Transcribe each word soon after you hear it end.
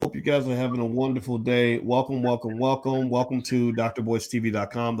you guys are having a wonderful day. Welcome, welcome, welcome. Welcome to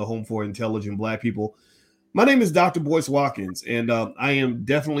drboystv.com, the home for intelligent Black people. My name is Dr. Boyce Watkins, and I am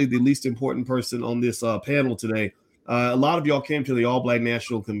definitely the least important person on this panel today. A lot of y'all came to the All Black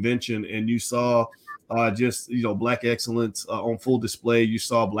National Convention, and you saw Black excellence on full display. You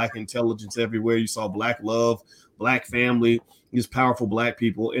saw Black intelligence everywhere. You saw Black love, Black family, these powerful Black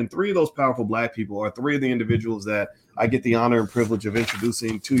people. And three of those powerful Black people are three of the individuals that I get the honor and privilege of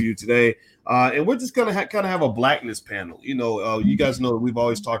introducing to you today. And we're just going to kind of have a Blackness panel. You guys know that we've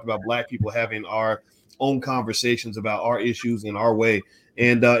always talked about Black people having our own conversations about our issues in our way.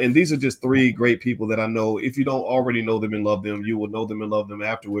 And these are just three great people that I know. If you don't already know them and love them, you will know them and love them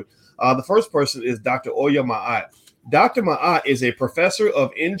afterward. The first person is Dr. Oya Ma'at. Dr. Ma'at is a professor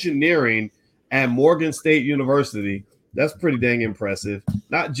of engineering at Morgan State University. That's pretty dang impressive.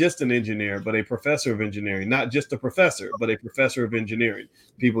 Not just an engineer, but a professor of engineering. Not just a professor, but a professor of engineering.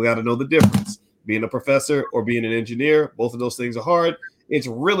 People got to know the difference. Being a professor or being an engineer, both of those things are hard. It's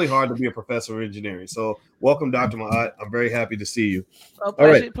really hard to be a professor of engineering. So welcome, Dr. Ma'at. I'm very happy to see you. Well,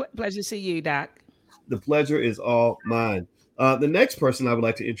 pleasure to see you, Doc. The pleasure is all mine. The next person I would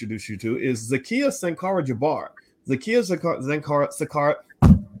like to introduce you to is Zakiya Sankara Jabbar. Zakiya Sankara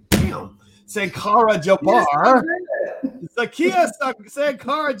Jabbar. Zakiya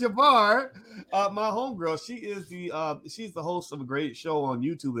Sankara Jabbar, my homegirl. She's the host of a great show on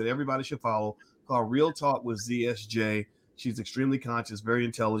YouTube that everybody should follow called Real Talk with ZSJ. She's extremely conscious, very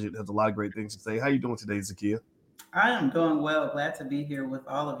intelligent, has a lot of great things to say. How you doing today, Zakiya? I am doing well. Glad to be here with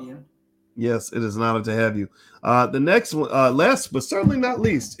all of you. Yes, it is an honor to have you. The next one, last but certainly not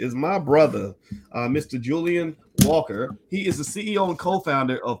least, is my brother, Mr. Julian Walker. He is the CEO and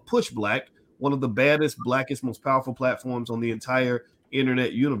co-founder of Push Black, one of the baddest, blackest, most powerful platforms on the entire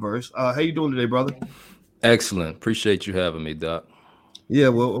internet universe. How you doing today, brother? Excellent. Appreciate you having me, Doc. Yeah,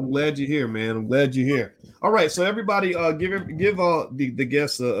 well, I'm glad you're here, man. I'm glad you're here. All right, so everybody, give the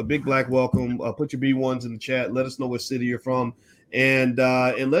guests a big Black welcome. Put your B1s in the chat. Let us know what city you're from, and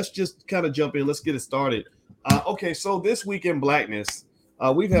let's just kind of jump in. Let's get it started. Okay, so this week in Blackness,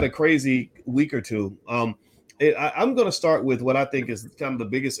 we've had a crazy week or two. I'm going to start with what I think is kind of the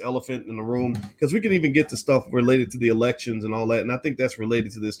biggest elephant in the room, because we can even get to stuff related to the elections and all that, and I think that's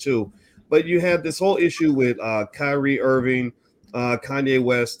related to this too. But you had this whole issue with Kyrie Irving, Kanye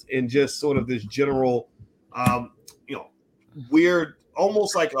West, and just sort of this general, weird,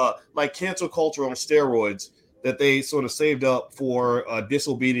 almost like cancel culture on steroids that they sort of saved up for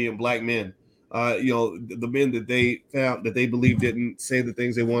disobedient Black men. The men that they found that they believe didn't say the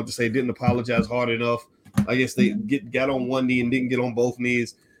things they wanted to say, didn't apologize hard enough. I guess they got on one knee and didn't get on both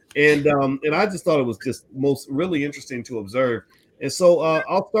knees. And I just thought it was just really interesting to observe. And so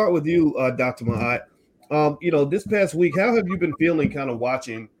I'll start with you, Dr. Ma'at. This past week, how have you been feeling kind of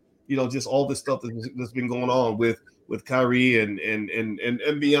watching, just all this stuff that's been going on with Kyrie and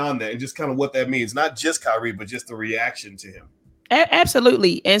beyond that, and just kind of what that means, not just Kyrie, but just the reaction to him?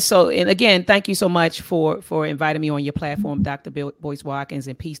 Absolutely. And again, thank you so much for inviting me on your platform, Dr. Boyce Watkins,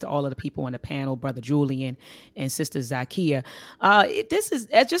 and peace to all of the people on the panel, Brother Julian and Sister Zakiya. This is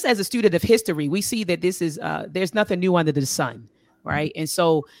just as a student of history, we see that this is there's nothing new under the sun. Right. And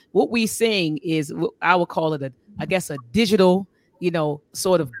so what we're seeing is, I would call it a digital,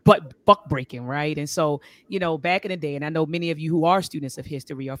 sort of buck breaking. Right. And so, back in the day, and I know many of you who are students of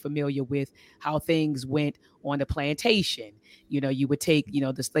history are familiar with how things went on the plantation. You would take,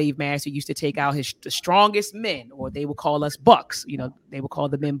 the slave master used to take out the strongest men, or they would call us bucks. They would call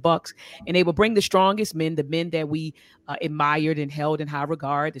the men bucks, and they would bring the strongest men, the men that we admired and held in high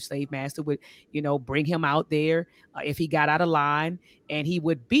regard. The slave master would, bring him out there if he got out of line, and he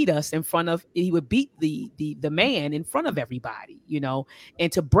would beat us he would beat the man in front of everybody,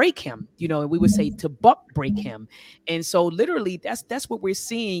 and to break him, and we would say to buck break him. And so literally that's what we're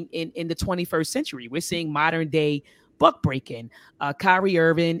seeing in the 21st century. We're seeing modern day buck breaking. Kyrie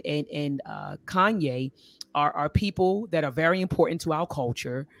Irving and Kanye are people that are very important to our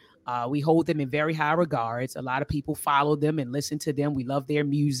culture. We hold them in very high regards. A lot of people follow them and listen to them. We love their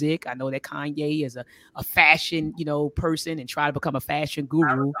music. I know that Kanye is a fashion, person and try to become a fashion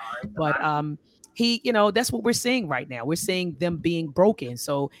guru. But that's what we're seeing right now. We're seeing them being broken.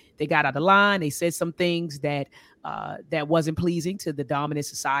 So they got out of line. They said some things that wasn't pleasing to the dominant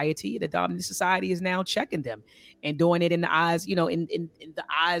society. The dominant society is now checking them and doing it in the eyes, in the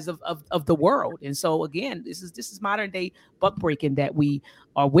eyes of the world. And so again, this is modern day buck breaking that we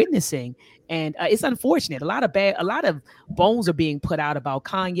are witnessing, and it's unfortunate. A lot of bones are being put out about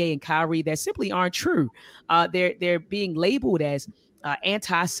Kanye and Kyrie that simply aren't true. They're being labeled as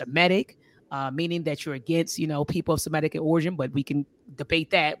anti-Semitic. Meaning that you're against, people of Semitic origin, but we can debate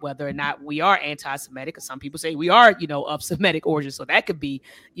that, whether or not we are anti-Semitic, because some people say we are, of Semitic origin. So that could be,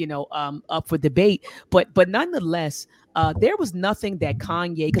 up for debate. But nonetheless, there was nothing that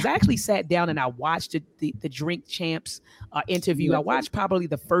Kanye, because I actually sat down and I watched the Drink Champs interview. I watched probably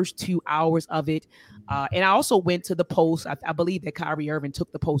the first 2 hours of it. And I also went to the post. I believe that Kyrie Irving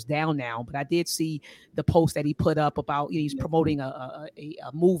took the post down now, but I did see the post that he put up about he's promoting a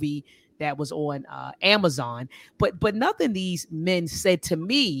movie that was on Amazon. But nothing these men said to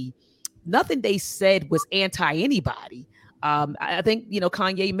me, nothing they said was anti anybody. I think,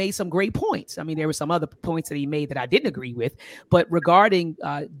 Kanye made some great points. I mean, there were some other points that he made that I didn't agree with, but regarding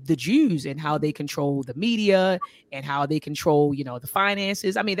the Jews and how they control the media and how they control, the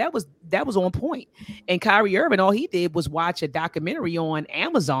finances. I mean, that was on point. And Kyrie Irving, all he did was watch a documentary on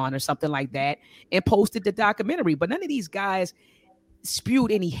Amazon or something like that and posted the documentary. But none of these guys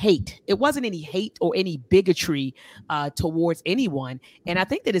spewed any hate. It wasn't any hate or any bigotry towards anyone. And I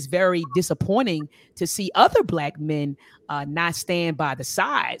think that it's very disappointing to see other Black men not stand by the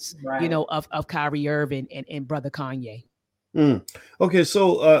sides, of Kyrie Irving and brother Kanye. Okay,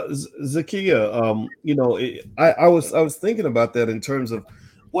 so Zakia, I was thinking about that in terms of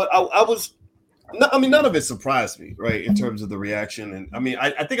what I was. I mean, none of it surprised me, right? In terms of the reaction, and I mean,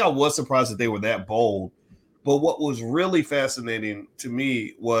 I think I was surprised that they were that bold. But what was really fascinating to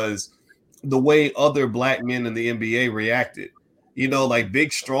me was the way other Black men in the NBA reacted. Like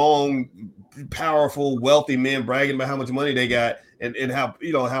big, strong, powerful, wealthy men bragging about how much money they got and how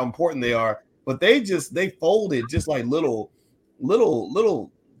how important they are. But they folded just like little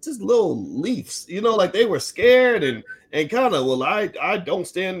leaves. Like they were scared and kind of, well, I don't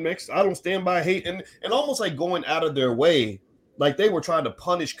stand by hate and almost like going out of their way. Like they were trying to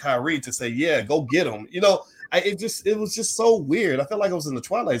punish Kyrie to say, yeah, go get him. It was just so weird. I felt like I was in the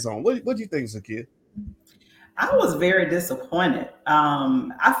Twilight Zone. What do you think, Zakia? I was very disappointed.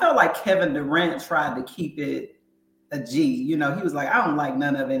 I felt like Kevin Durant tried to keep it a G. He was like, I don't like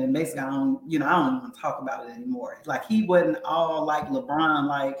none of it. And basically, I don't even want to talk about it anymore. Like he wasn't all like LeBron.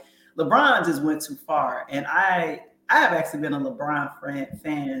 Like LeBron just went too far. And I have actually been a LeBron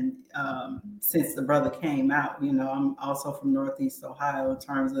fan since the brother came out. I'm also from Northeast Ohio in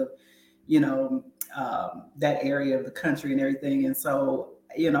terms of, that area of the country and everything. And so,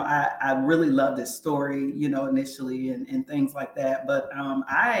 I really loved his story, initially and things like that. But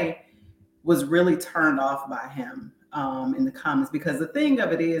I was really turned off by him in the comments, because the thing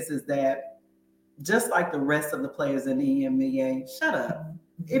of it is that just like the rest of the players in the NBA, shut up.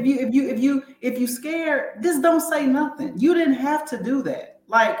 If you scared, just don't say nothing. You didn't have to do that.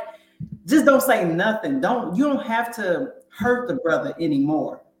 Like, just don't say nothing. You don't have to hurt the brother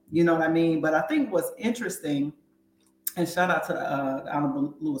anymore. You know what I mean? But I think what's interesting, and shout out to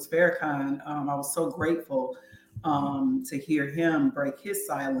Honorable Louis Farrakhan. I was so grateful to hear him break his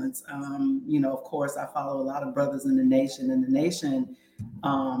silence. Of course, I follow a lot of brothers in the nation. And the nation,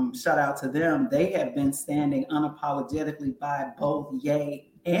 shout out to them. They have been standing unapologetically by both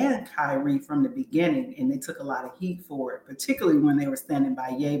Ye and Kyrie from the beginning, and they took a lot of heat for it, particularly when they were standing by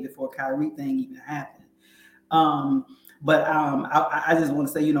Ye before Kyrie thing even happened. But I just want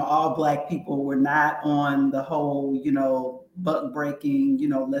to say, all Black people were not on the whole, buck breaking,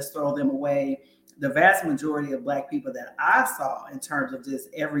 let's throw them away. The vast majority of Black people that I saw in terms of just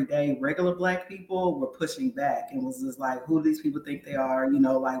everyday regular Black people were pushing back and was just like, who do these people think they are?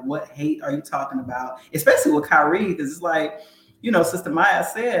 Like, what hate are you talking about? Especially with Kyrie, because it's like, Sister Maya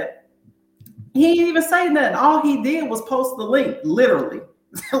said, he didn't even say nothing. All he did was post the link, literally.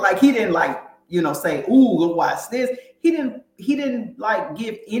 Like he didn't say, ooh, go watch this. He didn't like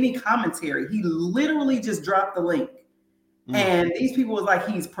give any commentary. He literally just dropped the link. And these people was like,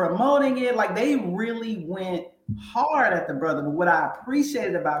 he's promoting it. Like they really went hard at the brother. But what I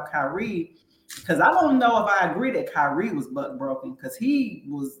appreciated about Kyrie, because I don't know if I agree that Kyrie was buck broken, because he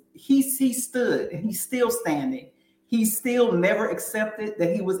stood and he's still standing. He still never accepted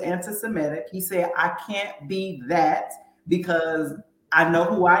that he was anti-Semitic. He said, I can't be that because I know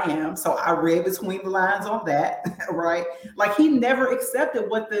who I am. So I read between the lines on that, right? Like he never accepted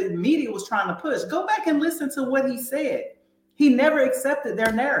what the media was trying to push. Go back and listen to what he said. He never accepted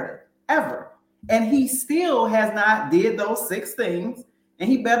their narrative, ever. And he still has not did those 6 things. And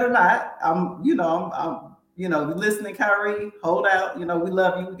he better not. I'm listening, Kyrie, hold out. We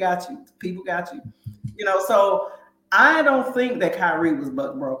love you. We got you. People got you. So I don't think that Kyrie was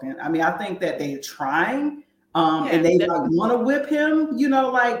buck broken. I mean, I think that they're trying. And they want to whip him,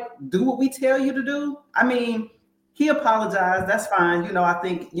 like do what we tell you to do. I mean, he apologized. That's fine. I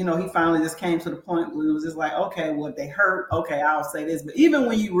think, he finally just came to the point where it was just like, okay, well, if they hurt, okay, I'll say this. But even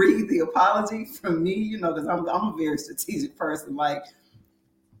when you read the apology from me, because I'm a very strategic person, like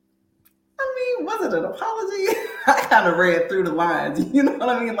Was it an apology? I kind of read through the lines. You know what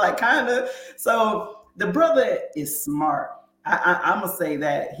I mean? Like kind of. So the brother is smart. I'm gonna say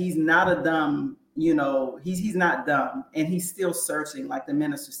that he's not a dumb. You know, he's not dumb, and he's still searching. Like the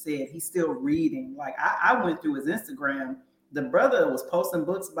minister said, he's still reading. Like I went through his Instagram. The brother was posting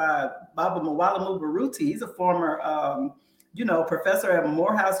books by Baba Mwalimu Baruti. He's a former, professor at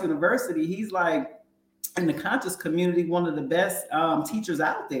Morehouse University. He's like in the conscious community, one of the best teachers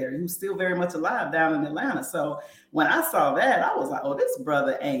out there, who's still very much alive down in Atlanta. So when I saw that, I was like, oh, this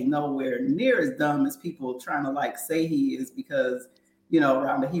brother ain't nowhere near as dumb as people trying to like say he is, because,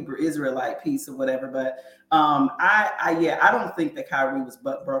 around the Hebrew Israelite piece or whatever. But I don't think that Kyrie was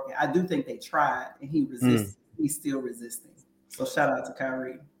butt broken. I do think they tried, and he resisted. He's still resisting. So shout out to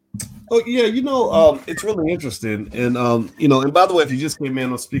Kyrie. Oh yeah, it's really interesting, and and by the way, if you just came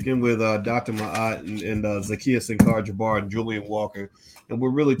in, I'm speaking with Dr. Ma'at and Zacchaeus Sinkar Jabbar and Julian Walker, and we're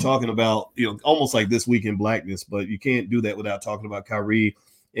really talking about almost like This Week in Blackness, but you can't do that without talking about Kyrie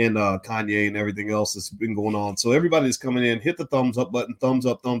and Kanye and everything else that's been going on. So everybody that's coming in, hit the thumbs up button, thumbs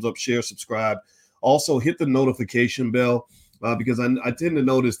up, share, subscribe. Also hit the notification bell. Because I tend to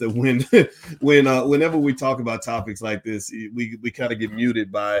notice that whenever we talk about topics like this, we kind of get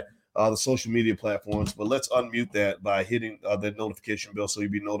muted by the social media platforms. But let's unmute that by hitting that notification bell so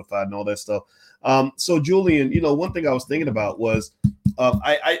you'll be notified and all that stuff. So Julian, one thing I was thinking about was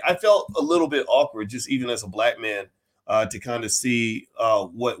I felt a little bit awkward, just even as a black man, to kind of see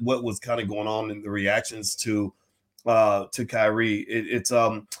what was kind of going on in the reactions to Kyrie.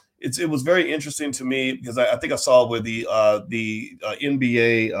 It was very interesting to me because I think I saw where the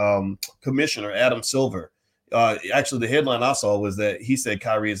NBA commissioner, Adam Silver, actually the headline I saw was that he said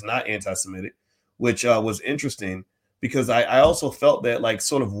Kyrie is not anti-Semitic, which was interesting because I also felt that like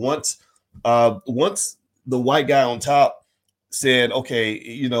sort of once the white guy on top said, okay,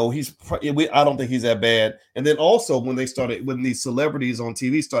 I don't think he's that bad. And then also when these celebrities on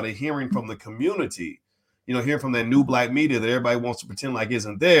TV started hearing from the community, hearing from that new black media that everybody wants to pretend like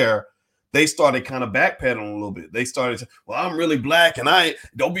isn't there, they started kind of backpedaling a little bit. They started to, well, I'm really black and I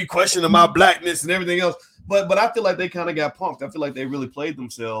don't be questioning my blackness and everything else. But I feel like they kind of got punked. I feel like they really played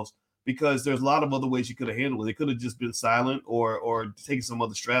themselves because there's a lot of other ways you could have handled it. They could have just been silent or taken some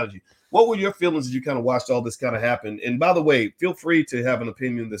other strategy. What were your feelings as you kind of watched all this kind of happen? And by the way, feel free to have an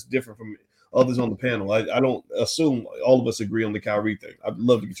opinion that's different from others on the panel. I don't assume all of us agree on the Kyrie thing. I'd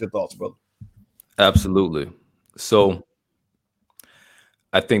love to get your thoughts, brother. Absolutely. So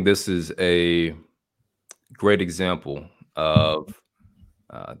I think this is a great example of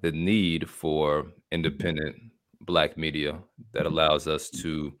the need for independent black media that allows us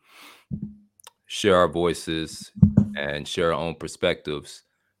to share our voices and share our own perspectives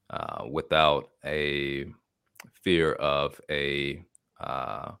without a fear of a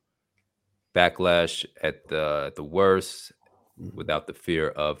backlash at the worst, without the fear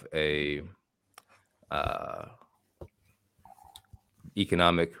of a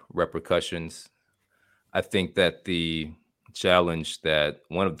economic repercussions. I think that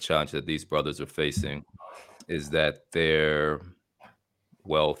one of the challenges that these brothers are facing is that their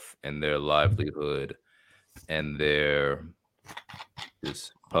wealth and their livelihood and their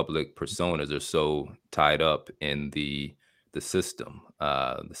just public personas are so tied up in the system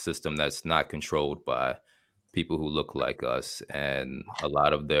that's not controlled by people who look like us, and a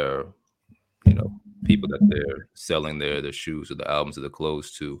lot of their people that they're selling their shoes or the albums or the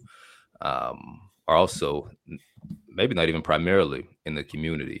clothes to are also maybe not even primarily in the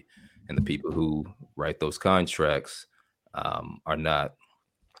community, and the people who write those contracts are not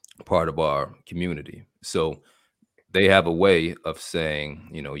part of our community. So they have a way of saying,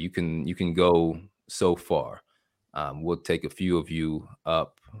 you can go so far. We'll take a few of you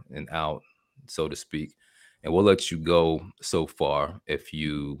up and out, so to speak, and we'll let you go so far if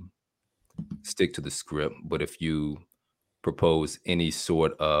you stick to the script. But if you propose any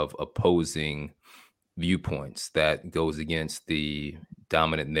sort of opposing viewpoints that goes against the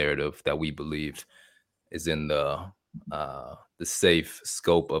dominant narrative that we believe is in the safe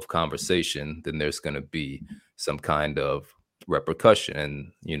scope of conversation, then there's going to be some kind of repercussion.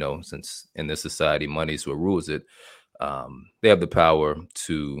 And since in this society money is what rules it, they have the power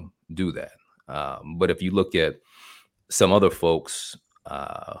to do that. But if you look at some other folks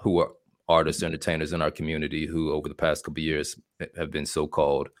who are artists, entertainers in our community who over the past couple of years have been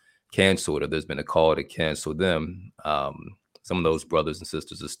so-called canceled, or there's been a call to cancel them, some of those brothers and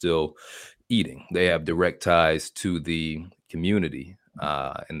sisters are still eating. They have direct ties to the community,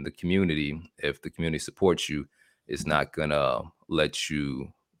 and the community, if the community supports you, is not gonna let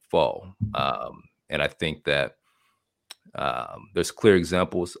you fall. And I think that there's clear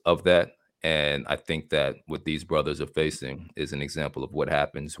examples of that And I think that what these brothers are facing is an example of what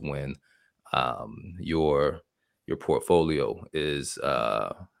happens when your portfolio is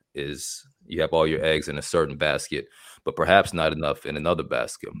you have all your eggs in a certain basket, but perhaps not enough in another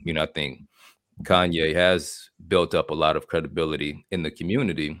basket. You know, I think Kanye has built up a lot of credibility in the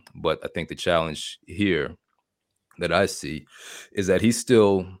community, but I think the challenge here that I see is that he's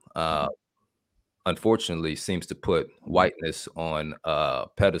still unfortunately seems to put whiteness on a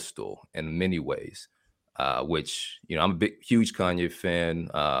pedestal in many ways, which, you know, I'm a huge Kanye fan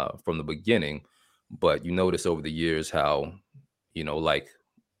from the beginning, but you notice over the years how, you know, like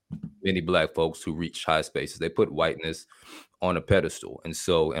many Black folks who reach high spaces, they put whiteness on a pedestal. And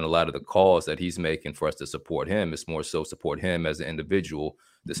so, in a lot of the calls that he's making for us to support him, it's more so support him as an individual,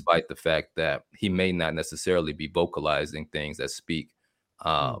 despite the fact that he may not necessarily be vocalizing things that speak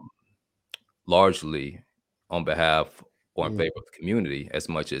largely on behalf or in favor of the community as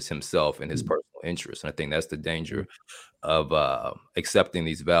much as himself and his personal interests. And I think that's the danger of accepting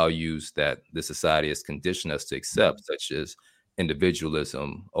these values that the society has conditioned us to accept, such as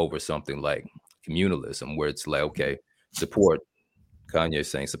individualism over something like communalism, where it's like, okay, support Kanye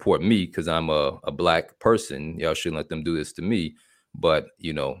saying support me because I'm a Black person. Y'all shouldn't let them do this to me. But,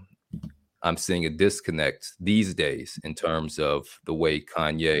 you know, I'm seeing a disconnect these days in terms of the way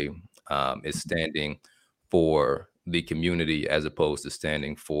Kanye is standing for the community as opposed to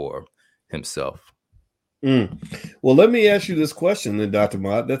standing for himself. Well, let me ask you this question then, Dr.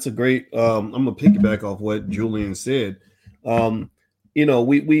 Mott. That's a great, I'm going to piggyback off what Julian said. You know,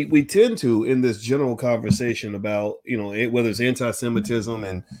 we tend to, in this general conversation about, you know, whether it's anti-Semitism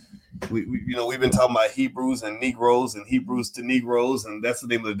and you know, we've been talking about Hebrews and Negroes and Hebrews to Negroes, and that's the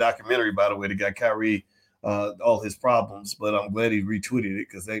name of the documentary, by the way, that got Kyrie all his problems. But I'm glad he retweeted it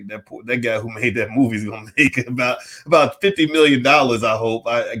because that guy who made that movie is going to make about $50 million. I hope.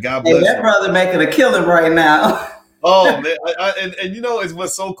 God bless that him. brother making a killing right now. Oh man, and you know, it's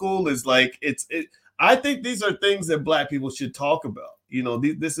what's so cool is like I think these are things that Black people should talk about. You know,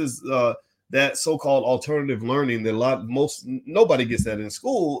 this is that so-called alternative learning that nobody gets that in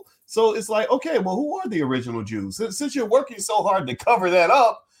school. So it's like, okay, well, who are the original Jews? Since you're working so hard to cover that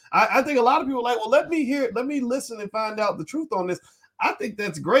up, I think a lot of people are like, well, let me listen and find out the truth on this. I think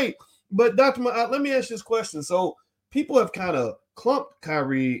that's great. But Dr. Let me ask you this question. So people have kind of clumped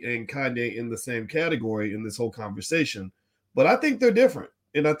Kyrie and Kanye in the same category in this whole conversation, but I think they're different.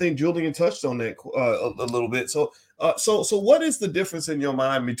 And I think Julian touched on that a little bit. So what is the difference in your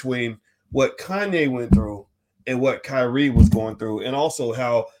mind between what Kanye went through and what Kyrie was going through, and also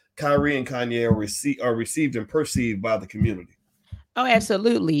how Kyrie and Kanye are received and perceived by the community? Oh,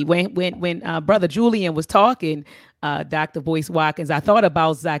 absolutely. When Brother Julian was talking, Dr. Boyce Watkins, I thought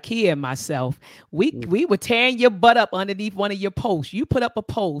about Zakiya and myself. We were tearing your butt up underneath one of your posts. You put up a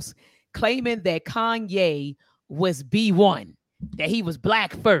post claiming that Kanye was B1, that he was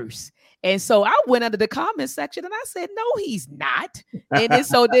Black first. And so I went under the comment section and I said, no, he's not. And then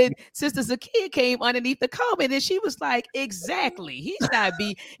so then Sister Zakiya came underneath the comment and she was like, exactly, he's not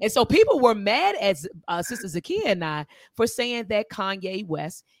B. And so people were mad at Sister Zakiya and I for saying that Kanye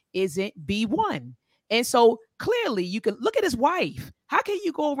West isn't B1. And so clearly you can look at his wife. How can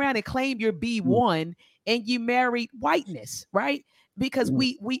you go around and claim you're B1 and you married whiteness, right? Because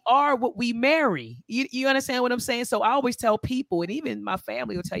we are what we marry. You understand what I'm saying? So I always tell people, and even my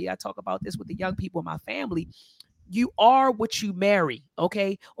family will tell you, I talk about this with the young people in my family. You are what you marry,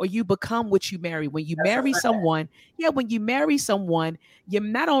 okay? Or you become what you marry. When you marry someone, when you marry someone, you're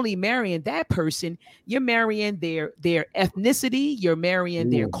not only marrying that person, you're marrying their ethnicity, you're marrying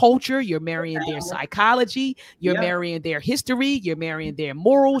their culture, you're marrying their psychology, you're marrying their history, you're marrying their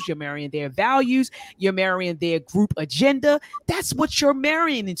morals, you're marrying their values, you're marrying their group agenda. That's what you're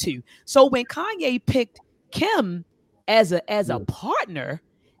marrying into. So when Kanye picked Kim as a partner,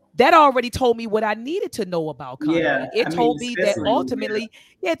 that already told me what I needed to know about Kanye. Yeah, it told me that ultimately,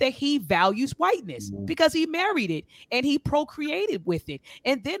 that he values whiteness because he married it and he procreated with it.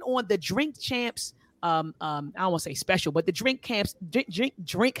 And then on the Drink Champs, I don't want to say special, but the Drink Champs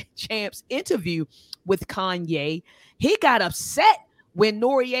interview with Kanye, he got upset when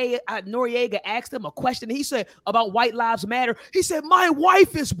Noriega asked him a question. He said about White Lives Matter. He said, my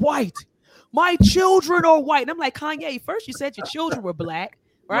wife is white. My children are white. And I'm like, Kanye, first you said your children were Black.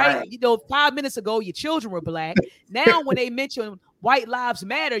 Right? You know, 5 minutes ago, your children were Black. Now, when they mention White Lives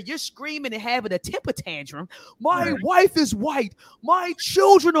Matter, you're screaming and having a temper tantrum. My wife is white. My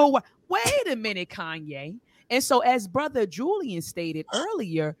children are white. Wait a minute, Kanye. And so, as Brother Julian stated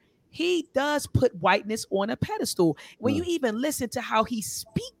earlier, he does put whiteness on a pedestal. When you even listen to how he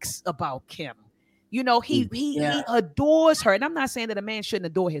speaks about Kim, You know, he adores her. And I'm not saying that a man shouldn't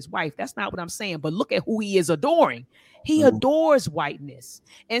adore his wife. That's not what I'm saying. But look at who he is adoring. He adores whiteness.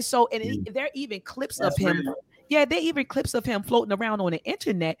 And so, there are even clips of him. Real. Yeah, there are even clips of him floating around on the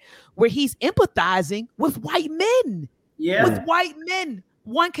internet where he's empathizing with white men. Yeah. With white men.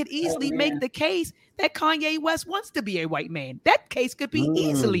 One could easily make the case that Kanye West wants to be a white man. That case could be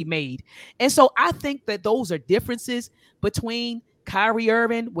easily made. And so I think that those are differences between Kyrie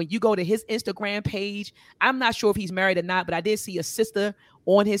Irving. When you go to his Instagram page, I'm not sure if he's married or not, but I did see a sister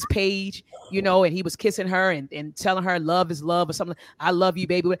on his page, you know, and he was kissing her and telling her love is love or something. I love you,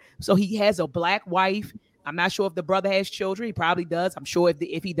 baby. So he has a black wife. I'm not sure if the brother has children. He probably does. I'm sure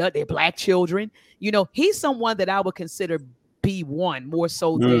if he does, they're black children. You know, he's someone that I would consider B1 more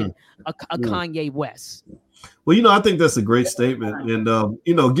so than a Kanye West. Well, you know, I think that's a great statement. And,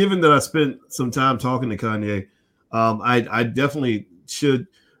 you know, given that I spent some time talking to Kanye, I definitely should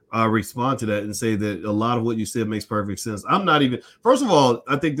respond to that and say that a lot of what you said makes perfect sense. I'm not even, first of all,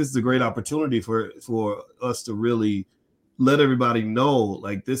 I think this is a great opportunity for us to really let everybody know,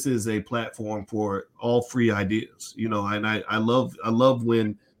 like, this is a platform for all free ideas, you know, and I love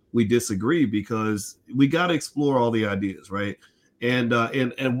when we disagree, because we got to explore all the ideas, right? And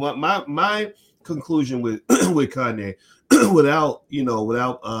what my conclusion with with Kanye,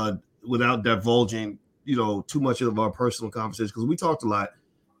 without divulging, you know, too much of our personal conversation, because we talked a lot,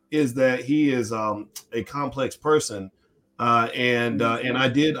 is that he is a complex person, and I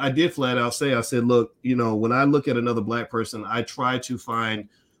did flat out say, I said, look, you know, when I look at another black person, I try to find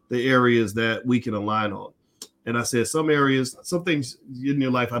the areas that we can align on. And I said, some areas, some things in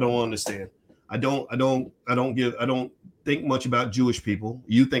your life I don't understand. I don't think much about Jewish people.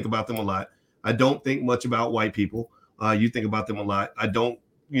 You think about them a lot. I don't think much about white people. You think about them a lot. I don't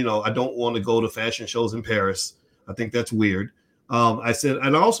want to go to fashion shows in Paris. I think that's weird. I said,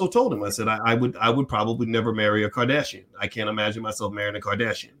 and I also told him, I said, I would probably never marry a Kardashian. I can't imagine myself marrying a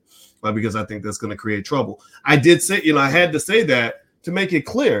Kardashian, because I think that's going to create trouble. I did say, you know, I had to say that to make it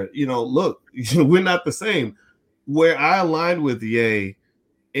clear, you know, look, we're not the same. Where I aligned with Ye,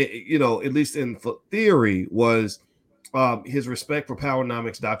 you know, at least in theory, was his respect for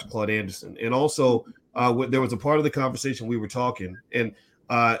Powernomics, Dr. Claude Anderson. And also, there was a part of the conversation we were talking, and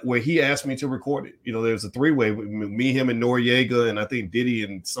where he asked me to record it. You know, there's a three-way with me, him, and Noriega, and I think Diddy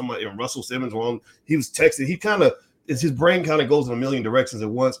and somebody, and Russell Simmons were on. He was texting. He kind of, his brain kind of goes in a million directions at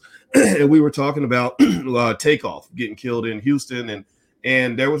once. And we were talking about Takeoff getting killed in Houston,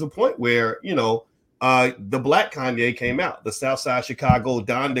 and there was a point where, you know, the black Kanye came out, the Southside Chicago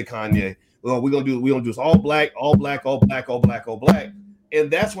Donda Kanye. Well, we're gonna do this all black, all black, all black, all black, all black. And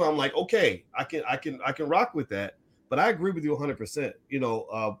that's where I'm like, okay, I can rock with that. But I agree with you 100%. You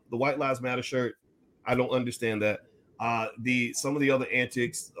know, the White Lives Matter shirt, I don't understand that. Some of the other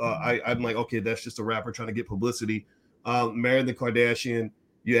antics, I'm like, okay, that's just a rapper trying to get publicity. Marrying the Kardashian,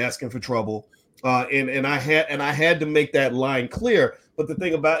 you're asking for trouble. And I had to make that line clear. But the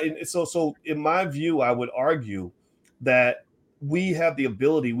thing about it, so in my view, I would argue that we have the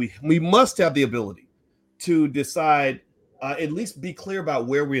ability, we must have the ability to decide, at least be clear about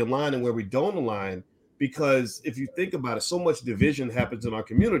where we align and where we don't align. Because if you think about it, so much division happens in our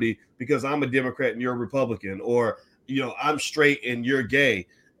community because I'm a Democrat and you're a Republican, or, you know, I'm straight and you're gay.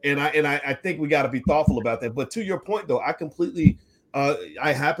 And I think we got to be thoughtful about that. But to your point, though, I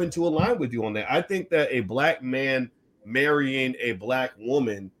happen to align with you on that. I think that a black man marrying a black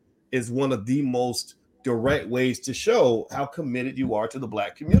woman is one of the most direct ways to show how committed you are to the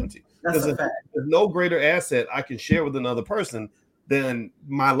black community. Because there's no greater asset I can share with another person than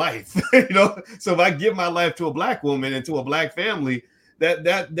my life. You know, so if I give my life to a black woman and to a black family,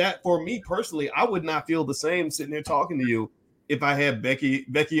 that for me personally, I would not feel the same sitting here talking to you if I had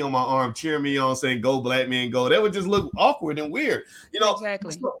Becky on my arm cheering me on, saying "Go black men, go." That would just look awkward and weird, you know.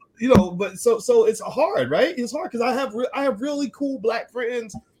 Exactly. So, you know, but so it's hard, right? It's hard because I have really cool black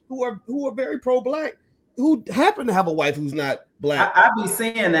friends who are very pro-black, who happen to have a wife who's not black. I be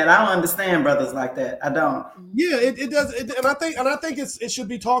saying that. I don't understand brothers like that. I don't. Yeah, it does, and I think it should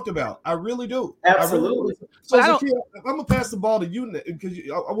be talked about. I really do. Absolutely. So Zakiya, I'm gonna pass the ball to you because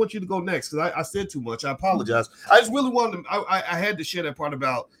I want you to go next, because I said too much. I apologize. I just really wanted to. I had to share that part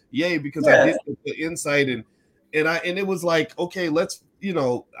about Ye because I did get the insight and it was like, okay, let's, you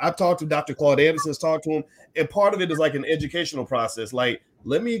know, I've talked to Dr. Claude Anderson's talked to him, and part of it is like an educational process. Like,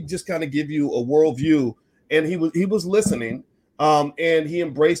 let me just kind of give you a worldview, and he was listening. And he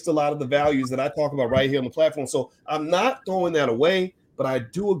embraced a lot of the values that I talk about right here on the platform. So I'm not throwing that away, but I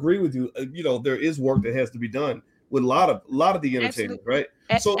do agree with you. You know, there is work that has to be done. with a lot of the entertainers, right?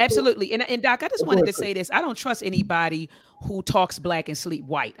 Absolutely. And Doc, I just wanted to say this. I don't trust anybody who talks black and sleep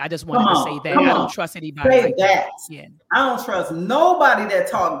white. I just wanted to say that. I don't trust anybody like that. Yeah. I don't trust nobody that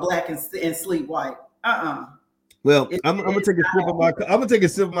talk black and sleep white. Well, I'm gonna take a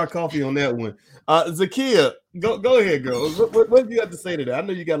sip of my coffee on that one. Zakia, go ahead, girl. What do you have to say to that? I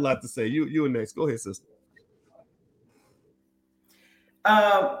know you got a lot to say. You are next. Go ahead, sister.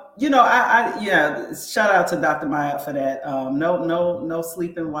 Shout out to Dr. Maya for that. No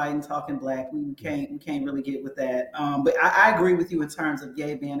sleeping white and talking black. We can't really get with that. But I agree with you in terms of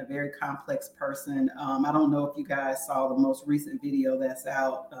Gabe being a very complex person. I don't know if you guys saw the most recent video that's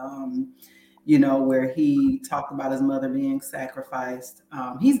out, where he talked about his mother being sacrificed.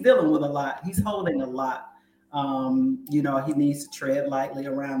 He's dealing with a lot. He's holding a lot. He needs to tread lightly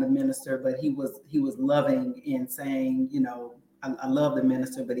around the minister, but he was loving in saying, I love the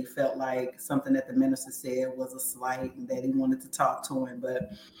minister, but he felt like something that the minister said was a slight and that he wanted to talk to him.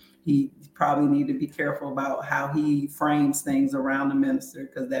 But he probably need to be careful about how he frames things around the minister,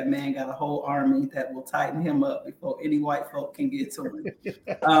 because that man got a whole army that will tighten him up before any white folk can get to him.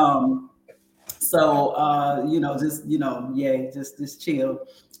 Just chill.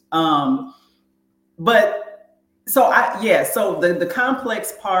 So the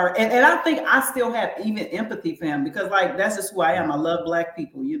complex part, and I think I still have even empathy for him, because like that's just who I am. I love black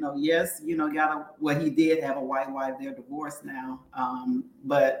people, yes, he did have a white wife, they're divorced now.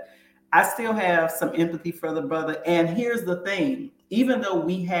 But I still have some empathy for the brother. And here's the thing, even though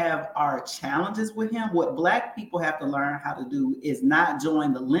we have our challenges with him, what black people have to learn how to do is not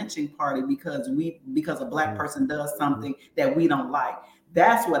join the lynching party because a black person does something that we don't like.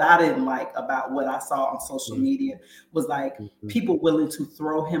 That's what I didn't like about what I saw on social media, was like people willing to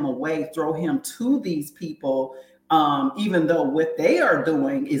throw him away, throw him to these people, even though what they are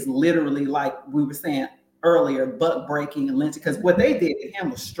doing is literally, like we were saying earlier, buck breaking and lynching. Because what they did to him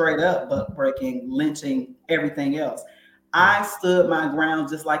was straight up buck breaking, lynching, everything else. I stood my ground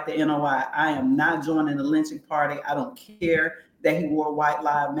just like the NOI. I am not joining the lynching party. I don't care that he wore White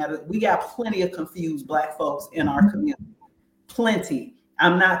Lives Matter. We got plenty of confused black folks in our community. Plenty.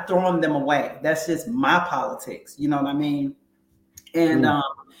 I'm not throwing them away. That's just my politics. You know what I mean? And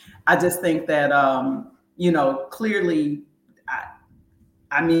I just think that, clearly,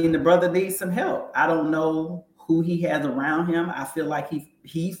 the brother needs some help. I don't know who he has around him. I feel like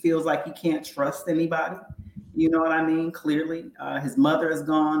he feels like he can't trust anybody. You know what I mean? Clearly, his mother is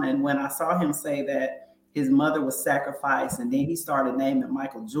gone. And when I saw him say that his mother was sacrificed, and then he started naming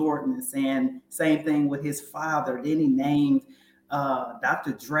Michael Jordan and saying same thing with his father. Then he named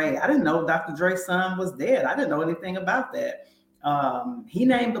Dr. Dre. I didn't know Dr. Dre's son was dead. I didn't know anything about that. He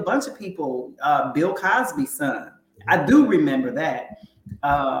named a bunch of people, Bill Cosby's son. I do remember that.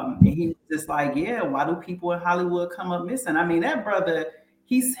 And he was just like, yeah, why do people in Hollywood come up missing? That brother,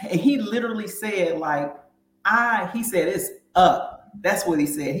 he literally said, like, he said, it's up. That's what he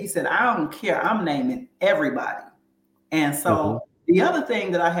said. He said, I don't care. I'm naming everybody. And so the other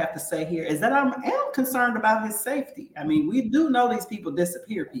thing that I have to say here is that I am concerned about his safety. We do know these people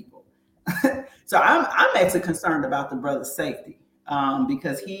disappear people. So I'm actually concerned about the brother's safety,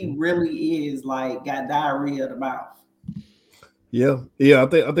 because he really is like got diarrhea of the mouth. Yeah. I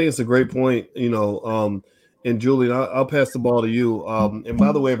think it's a great point. And Julian, I'll pass the ball to you. And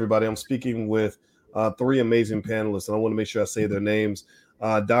by the way, everybody, I'm speaking with three amazing panelists, and I want to make sure I say their names.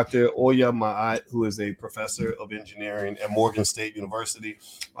 Dr. Oya Ma'at, who is a professor of engineering at Morgan State University.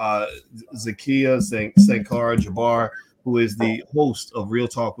 Zakia Sankara Jabbar, who is the host of Real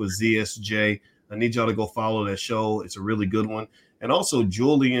Talk with ZSJ. I need y'all to go follow that show. It's a really good one. And also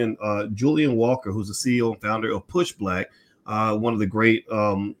Julian Walker, who's the CEO and founder of Push Black, one of the great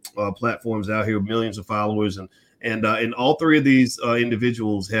platforms out here with millions of followers. And all three of these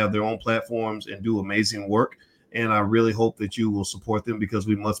individuals have their own platforms and do amazing work. And I really hope that you will support them, because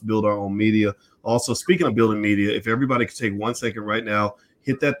we must build our own media. Also, speaking of building media, if everybody could take 1 second right now,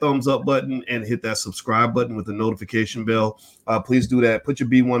 hit that thumbs up button and hit that subscribe button with the notification bell. Please do that. Put your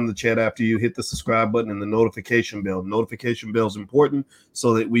B1 in the chat after you hit the subscribe button and the notification bell. Notification bell is important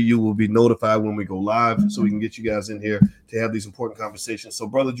so that you will be notified when we go live, so we can get you guys in here to have these important conversations. So,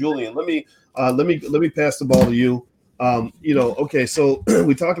 Brother Julian, let me pass the ball to you. Okay, so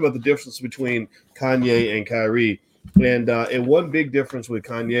we talked about the difference between Kanye and Kyrie, and one big difference with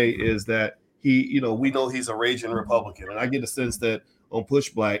Kanye is that we know he's a raging Republican, and I get a sense that on Push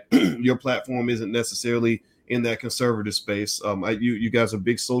Black, your platform isn't necessarily in that conservative space. You guys are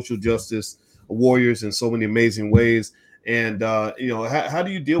big social justice warriors in so many amazing ways, and how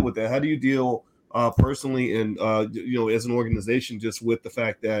do you deal with that? How do you deal personally and as an organization just with the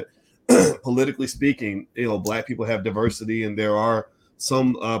fact that politically speaking, Black people have diversity, and there are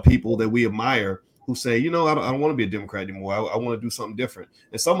some people that we admire who say, I don't want to be a Democrat anymore. I want to do something different.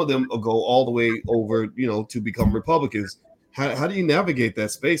 And some of them will go all the way over, to become Republicans. How do you navigate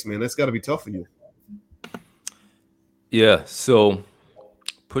that space, man? That's got to be tough for you. Yeah. So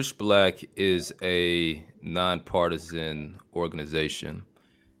Push Black is a nonpartisan organization,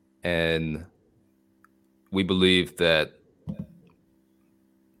 and we believe that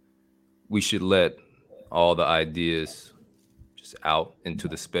we should let all the ideas just out into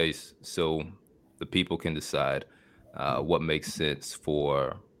the space so the people can decide what makes sense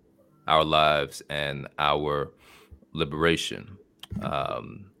for our lives and our liberation.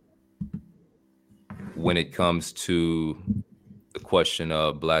 Um, when it comes to the question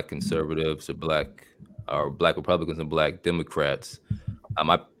of Black conservatives or Black Republicans and Black Democrats,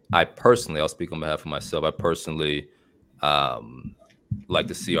 I personally, I'll speak on behalf of myself. I personally like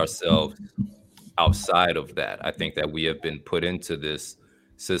to see ourselves outside of that. I think that we have been put into this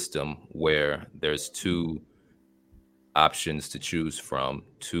system where there's two options to choose from,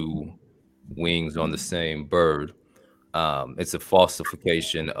 two wings on the same bird. It's a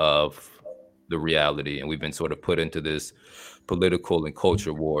falsification of the reality, and we've been sort of put into this political and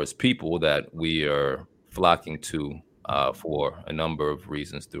culture wars people that we are flocking to for a number of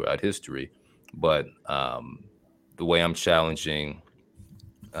reasons throughout history. But the way I'm challenging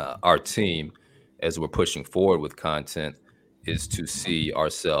our team as we're pushing forward with content is to see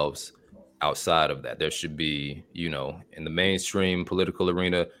ourselves outside of that. There should be, in the mainstream political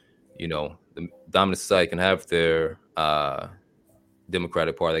arena, the dominant society can have their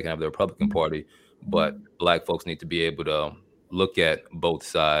Democratic Party, they can have the Republican Party, but Black folks need to be able to look at both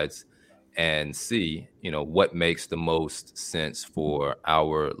sides and see, what makes the most sense for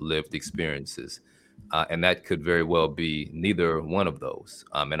our lived experiences. And that could very well be neither one of those.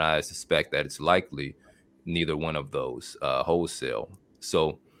 And I suspect that it's likely neither one of those wholesale.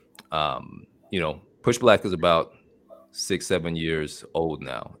 So, Push Black is about 6-7 years old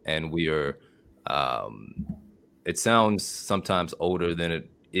now, and we are it sounds sometimes older than it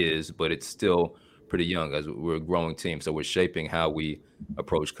is, but it's still pretty young as we're a growing team. So we're shaping how we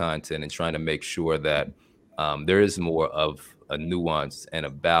approach content and trying to make sure that there is more of a nuance and a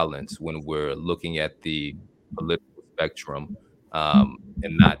balance when we're looking at the political spectrum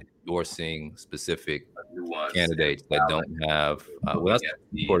and not endorsing specific candidates that don't have, well, not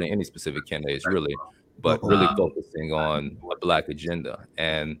supporting any specific candidates really, but really focusing on a Black agenda.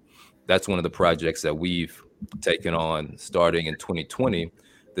 And that's one of the projects that we've taken on starting in 2020,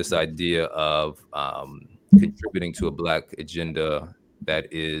 this idea of contributing to a Black agenda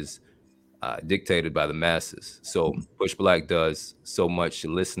that is dictated by the masses. So Push Black does so much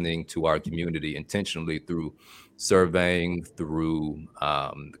listening to our community intentionally through surveying, through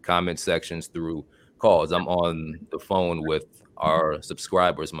the comment sections, through calls. I'm on the phone with our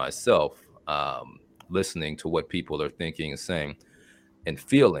subscribers myself, listening to what people are thinking and saying and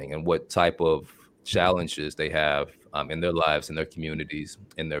feeling and what type of challenges they have in their lives, in their communities,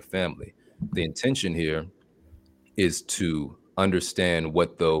 in their family. The intention here is to understand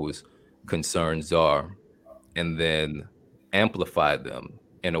what those concerns are and then amplify them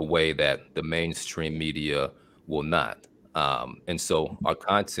in a way that the mainstream media will not. And so our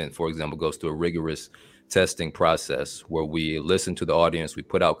content, for example, goes through a rigorous testing process where we listen to the audience, we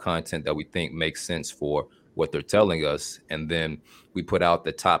put out content that we think makes sense for what they're telling us, and then we put out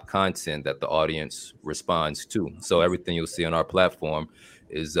the top content that the audience responds to. So everything you'll see on our platform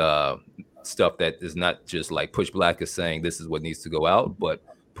is stuff that is not just like Push Black is saying this is what needs to go out, but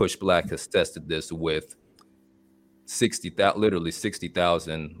Push Black has tested this with literally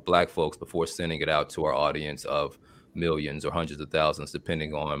 60,000 Black folks before sending it out to our audience of millions or hundreds of thousands,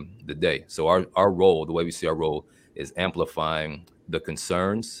 depending on the day. So our role, the way we see our role, is amplifying the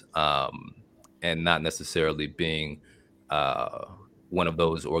concerns and not necessarily being one of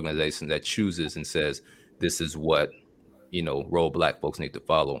those organizations that chooses and says, this is what, role Black folks need to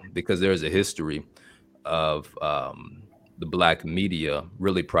follow. Because there's a history of the Black media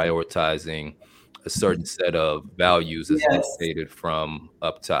really prioritizing a certain set of values as dictated from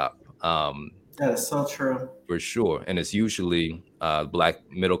up top. That is so true. For sure. And it's usually Black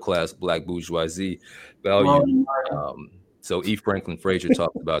middle class, Black bourgeoisie values. So E. Franklin Frazier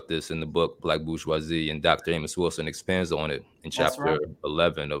talks about this in the book Black Bourgeoisie, and Dr. Amos Wilson expands on it in chapter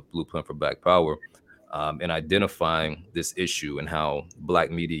 11 of Blueprint for Black Power, in identifying this issue and how Black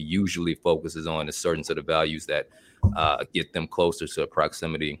media usually focuses on a certain set of values that get them closer to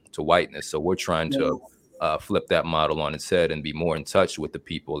proximity to whiteness. So we're trying to flip that model on its head and be more in touch with the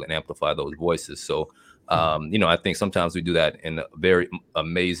people and amplify those voices. So I think sometimes we do that in very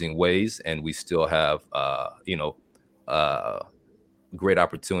amazing ways, and we still have, great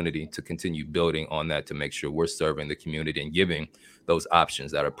opportunity to continue building on that to make sure we're serving the community and giving those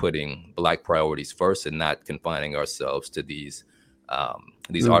options that are putting Black priorities first and not confining ourselves to these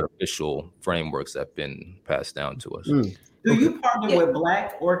artificial frameworks that have been passed down to us. Do you partner with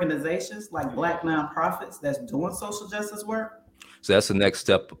Black organizations like Black nonprofits that's doing social justice work? So that's the next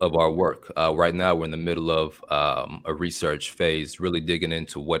step of our work. Right now, we're in the middle of a research phase, really digging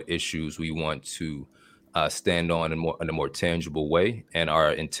into what issues we want to stand on in a more tangible way. And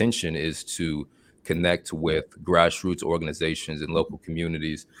our intention is to connect with grassroots organizations and local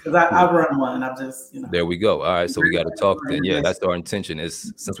communities. Because I run one. I'm just, There we go. All right, so we got to talk then. Yeah, that's our intention.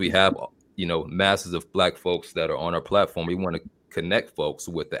 Is since we have masses of Black folks that are on our platform, we want to connect folks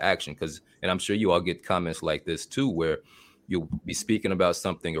with the action. And I'm sure you all get comments like this too, where you'll be speaking about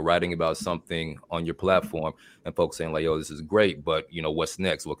something or writing about something on your platform and folks saying like, yo, this is great, but what's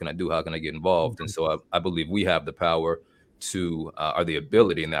next? What can I do? How can I get involved? And so I believe we have the power to, or the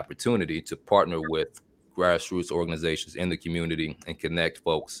ability and the opportunity to partner with grassroots organizations in the community and connect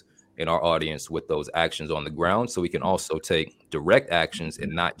folks in our audience with those actions on the ground. So we can also take direct actions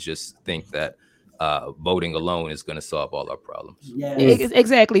and not just think that voting alone is going to solve all our problems. Yes.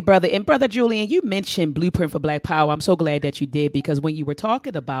 Exactly, brother. And brother Julian, you mentioned Blueprint for Black Power. I'm so glad that you did, because when you were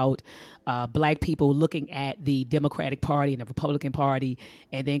talking about Black people looking at the Democratic Party and the Republican Party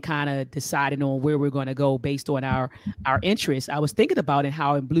and then kind of deciding on where we're going to go based on our interests, I was thinking about it,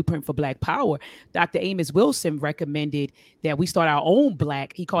 how in Blueprint for Black Power, Dr. Amos Wilson recommended that we start our own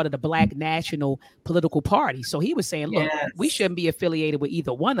he called it a Black national political party. So he was saying, look, we shouldn't be affiliated with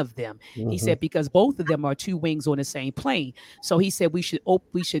either one of them. He said, because both of them are two wings on the same plane. So he said we should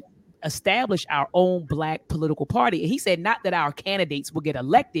establish our own Black political party. And he said not that our candidates will get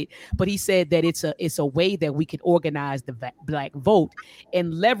elected, but he said that it's a way that we can organize the Black vote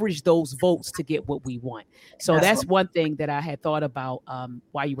and leverage those votes to get what we want. So that's one thing that I had thought about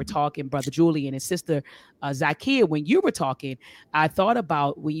while you were talking, brother Julian and sister Zakiya. When you were talking, I thought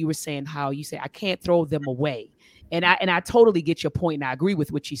about when you were saying how you say I can't throw them away. And I totally get your point, and I agree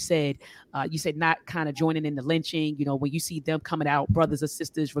with what you said. You said not kind of joining in the lynching, when you see them coming out, brothers or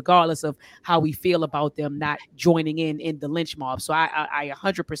sisters, regardless of how we feel about them, not joining in the lynch mob. So I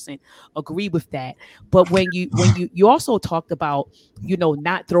 100% agree with that. But when you also talked about,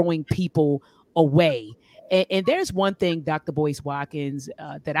 not throwing people away. And there's one thing, Dr. Boyce Watkins,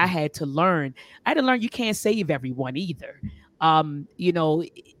 that I had to learn. I had to learn you can't save everyone either.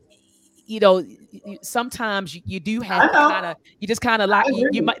 Sometimes you do have to kind of like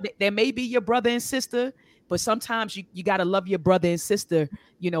you might, there may be your brother and sister, but sometimes you got to love your brother and sister,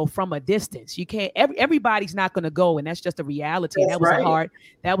 from a distance. You can't, everybody's not going to go. And that's just a reality. And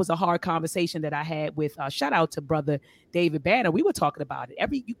that was a hard conversation that I had with, shout out to brother David Banner. We were talking about it.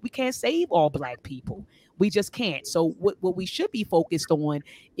 We can't save all Black people. We just can't. So what we should be focused on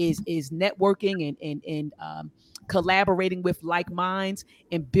is networking and collaborating with like minds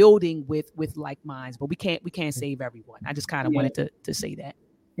and building with like minds, but we can't save everyone. I just kind of wanted to say that.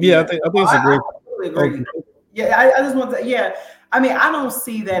 I think it's a great. I totally agree. I just want to. I mean, I don't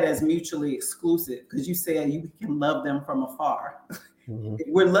see that as mutually exclusive, because you said you can love them from afar.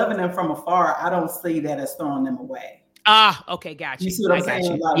 We're loving them from afar. I don't see that as throwing them away. Okay, gotcha. You see what I'm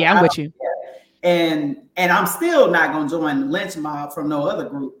saying? Like, I'm with you. And I'm still not going to join the lynch mob from no other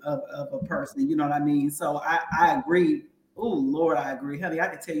group of a person. You know what I mean? So I agree. Oh, Lord, I agree. Honey, I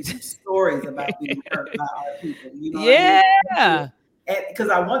can tell you some stories about being hurt by our people. You know what I mean? Because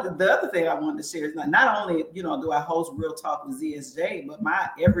the other thing I wanted to share is not only, do I host Real Talk with ZSJ, but my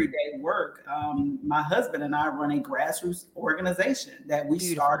everyday work, my husband and I run a grassroots organization that we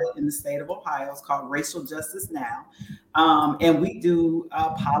started in the state of Ohio. It's called Racial Justice Now. And we do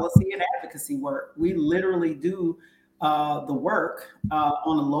policy and advocacy work. We literally do the work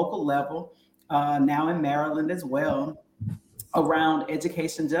on a local level, now in Maryland as well, around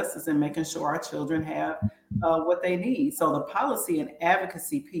education justice and making sure our children have what they need. So the policy and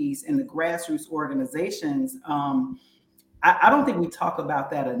advocacy piece in the grassroots organizations, I don't think we talk about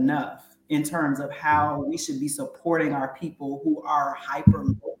that enough in terms of how we should be supporting our people who are hyper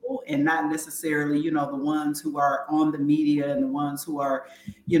local and not necessarily, the ones who are on the media and the ones who are,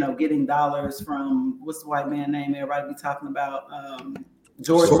 getting dollars from, what's the white man name everybody be talking about?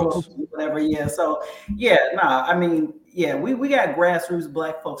 George Soros, whatever. Yeah. So yeah, I mean, yeah, we got grassroots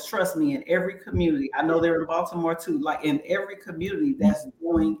Black folks. Trust me, in every community. I know they're in Baltimore too. Like in every community that's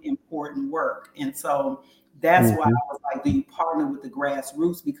doing important work, and so that's why I was like, do you partner with the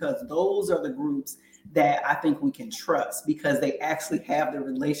grassroots? Because those are the groups that I think we can trust because they actually have the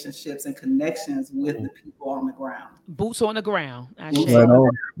relationships and connections with the people on the ground. Boots on the ground. I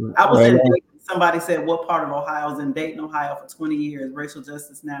was in Dayton. Somebody said, what part of Ohio? I was in Dayton, Ohio for 20 years. Racial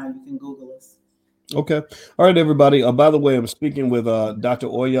Justice Now. You can Google us. Okay. All right, everybody. By the way, I'm speaking with Dr.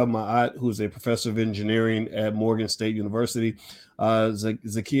 Oya Ma'at, who's a professor of engineering at Morgan State University.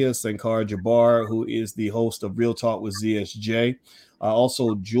 Zakia Sankar Jabbar, who is the host of Real Talk with ZSJ.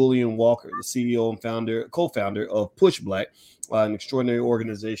 Also, Julian Walker, the CEO and co-founder of Push Black, an extraordinary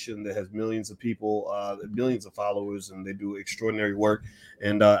organization that has millions of people, millions of followers, and they do extraordinary work.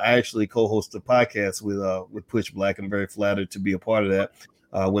 And I actually co-host a podcast with Push Black. I'm very flattered to be a part of that.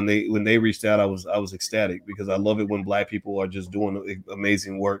 When they reached out, I was ecstatic because I love it when Black people are just doing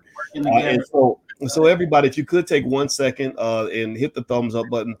amazing work. And so everybody, if you could take 1 second and hit the thumbs up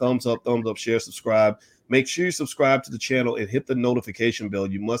button, thumbs up, share, subscribe. Make sure you subscribe to the channel and hit the notification bell.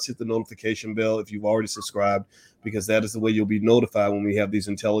 You must hit the notification bell if you've already subscribed, because that is the way you'll be notified when we have these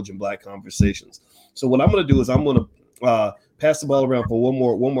intelligent Black conversations. So what I'm going to do is I'm going to pass the ball around for one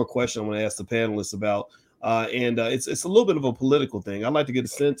more question I'm going to ask the panelists about. It's a little bit of a political thing. I'd like to get a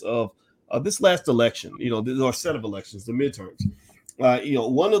sense of this last election, or set of elections, the midterms.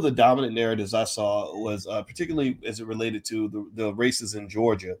 One of the dominant narratives I saw was particularly as it related to the races in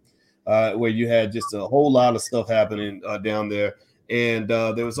Georgia, where you had just a whole lot of stuff happening down there. And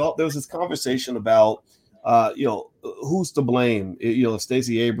there was this conversation about, who's to blame? If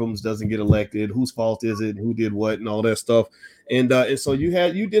Stacey Abrams doesn't get elected, whose fault is it? Who did what and all that stuff? And so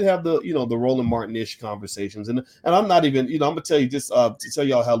you did have the Roland Martin-ish conversations, and I'm not even, I'm gonna tell you just to tell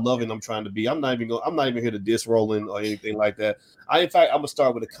y'all how loving I'm trying to be. I'm not even here to diss Roland or anything like that. In fact, I'm gonna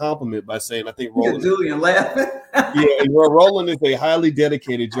start with a compliment by saying I think Roland. Julian laughing. Yeah, Roland is a highly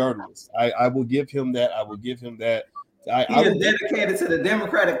dedicated journalist. I will give him that. He is dedicated to the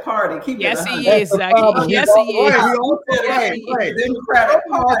Democratic Party. Yes, he is. Yes, he is. Right. Democratic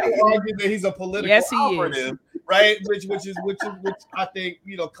Party. Argue that he's a political operative, right? Which I think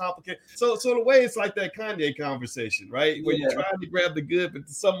complicated. So the way it's like that Kanye conversation, right? Where you're trying to grab the good, but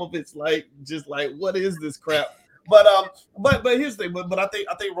some of it's just like what is this crap? But here's the thing. But I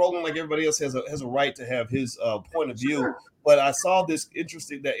think Roland, like everybody else, has a right to have his point of view. But I saw this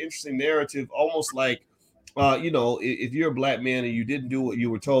interesting narrative, almost like. If you're a Black man and you didn't do what you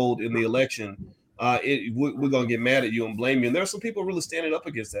were told in the election, we're going to get mad at you and blame you. And there are some people really standing up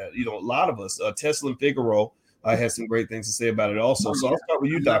against that. A lot of us, Tesla and Figaro has some great things to say about it also. So I'll start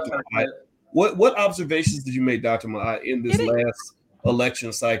with you, Dr. Ma'at. What observations did you make, Dr. Ma'at, in this last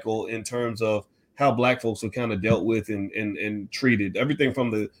election cycle in terms of how Black folks were kind of dealt with and treated? Everything from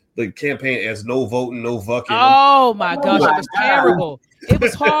the campaign as no voting, no vucking. Oh my gosh, it was terrible. It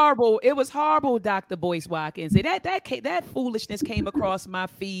was horrible. It was horrible, Dr. Boyce Watkins. That foolishness came across my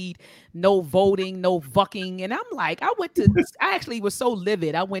feed. No voting, no vucking, and I'm like, I actually was so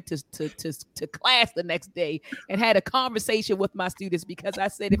livid. I went to class the next day and had a conversation with my students because I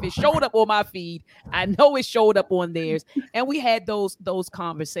said if it showed up on my feed, I know it showed up on theirs, and we had those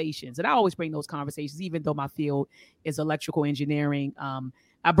conversations. And I always bring those conversations, even though my field is electrical engineering.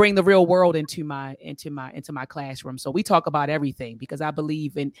 I bring the real world into my classroom. So we talk about everything because I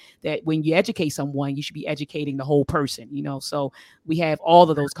believe in that when you educate someone, you should be educating the whole person, So we have all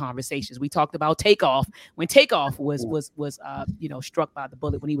of those conversations. We talked about Takeoff when Takeoff was struck by the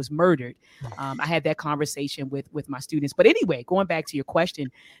bullet when he was murdered. I had that conversation with my students. But anyway, going back to your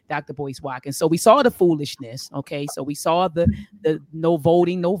question, Dr. Boyce Watkins. So we saw the foolishness. Okay. So we saw the no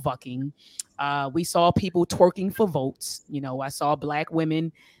voting, no vucking. We saw people twerking for votes. I saw Black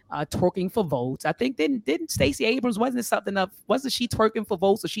women twerking for votes. I think didn't Stacey Abrams wasn't she twerking for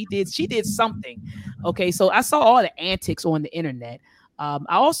votes? Or she did something. Okay, so I saw all the antics on the internet. I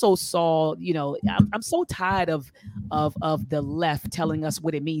also saw, I'm so tired of the left telling us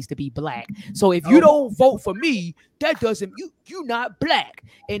what it means to be Black. So if you don't vote for me, that doesn't you're not Black.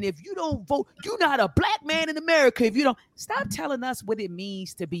 And if you don't vote, you're not a Black man in America. If you don't stop telling us what it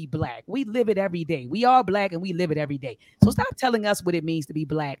means to be Black. We live it every day. We are Black and we live it every day. So stop telling us what it means to be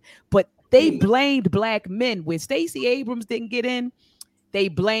Black. But they blamed Black men when Stacey Abrams didn't get in. They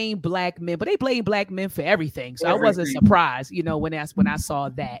blame Black men, but they blame Black men for everything. So I wasn't surprised, when I saw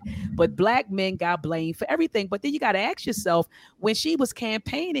that. But Black men got blamed for everything. But then you got to ask yourself, when she was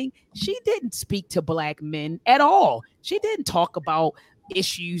campaigning, she didn't speak to Black men at all. She didn't talk about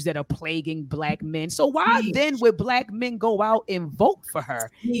issues that are plaguing Black men. So why then would Black men go out and vote for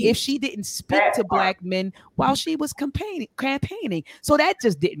her if she didn't speak to Black men while she was campaigning? So that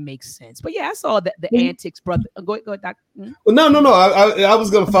just didn't make sense. But yeah, I saw the antics, brother. Go ahead, Doc. Well, no. I was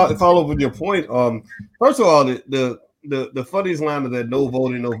going to follow up with your point. First of all, the funniest line of that "No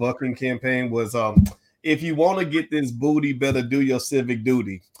Voting, No Bucking" campaign was, "If you want to get this booty, better do your civic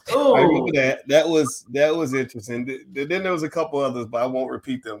duty." Oh, I remember that. That was interesting. Then there was a couple others, but I won't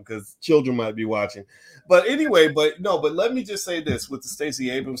repeat them because children might be watching. But anyway, but let me just say this with the Stacey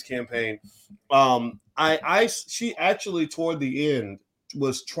Abrams campaign. She actually toward the end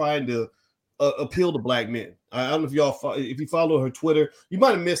was trying to appeal to Black men. I don't know if you follow her Twitter, you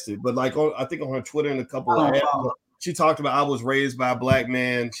might have missed it, but like I think on her Twitter and a couple of ads, she talked about I was raised by a Black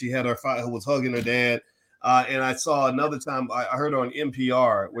man. She had her who was hugging her dad. And I saw another time I heard her on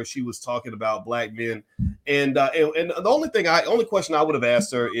NPR where she was talking about Black men. And the only question I would have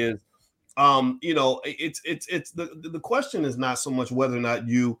asked her is, it's the question is not so much whether or not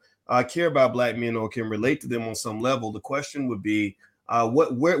you care about Black men or can relate to them on some level. The question would be,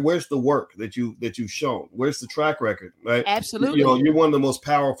 where's the work that you've shown? Where's the track record? Right? Absolutely. You're one of the most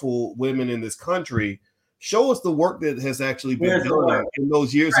powerful women in this country. Show us the work that has actually been done in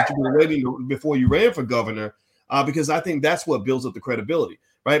those years that you've been waiting before you ran for governor, because I think that's what builds up the credibility,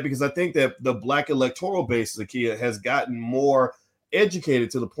 right? Because I think that the Black electoral base, Zakiya, has gotten more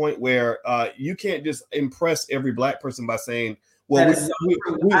educated to the point where you can't just impress every Black person by saying, well,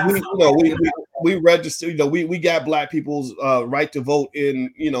 we register, we got Black people's right to vote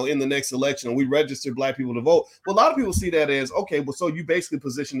in the next election, and we registered Black people to vote. Well, a lot of people see that as, okay, well, so you basically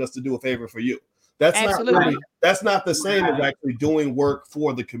positioned us to do a favor for you. That's not the same as actually doing work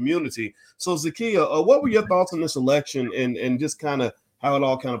for the community. So Zakiya, what were your thoughts on this election and just kind of how it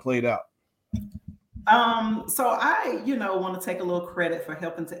all kind of played out? So I, want to take a little credit for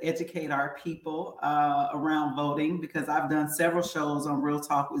helping to educate our people around voting, because I've done several shows on Real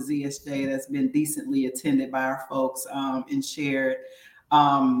Talk with ZSJ that's been decently attended by our folks and shared.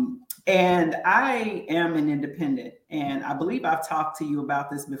 And I am an independent, and I believe I've talked to you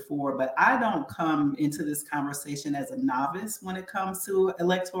about this before, but I don't come into this conversation as a novice when it comes to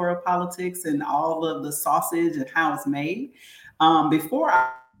electoral politics and all of the sausage and how it's made. Before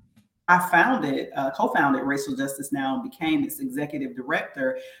I co-founded Racial Justice Now and became its executive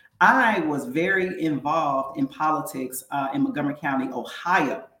director, I was very involved in politics in Montgomery County,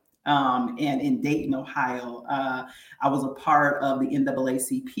 Ohio. And in Dayton, Ohio. I was a part of the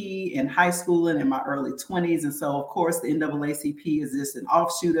NAACP in high school and in my early 20s. And so, of course, the NAACP is just an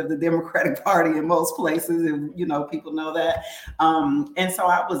offshout of the Democratic Party in most places. And, people know that. And so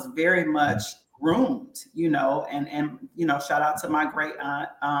I was very much groomed, and shout out to my great aunt,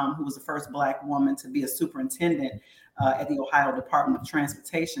 who was the first Black woman to be a superintendent at the Ohio Department of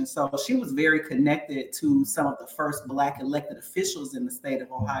Transportation. So she was very connected to some of the first Black elected officials in the state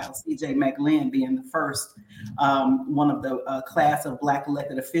of Ohio, C.J. McLean being the first one of the class of Black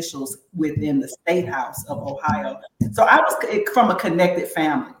elected officials within the State House of Ohio. So I was from a connected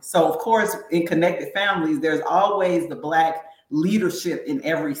family. So of course, in connected families, there's always the Black leadership in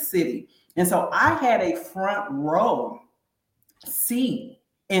every city. And so I had a front row seat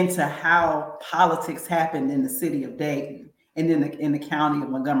into how politics happened in the city of Dayton and in the county of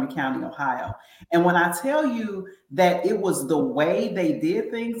Montgomery County, Ohio. And when I tell you that it was the way they did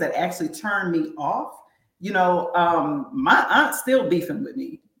things that actually turned me off, my aunt's still beefing with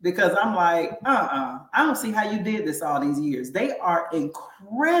me because I'm like, I don't see how you did this all these years. They are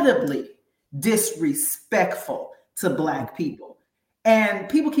incredibly disrespectful to Black people. And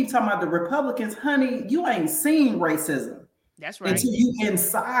people keep talking about the Republicans. Honey, you ain't seen racism. That's right. Until you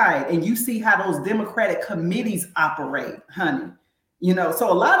inside and you see how those Democratic committees operate, honey.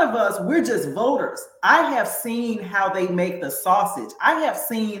 So a lot of us, we're just voters. I have seen how they make the sausage. I have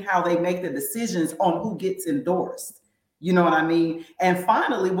seen how they make the decisions on who gets endorsed. You know what I mean? And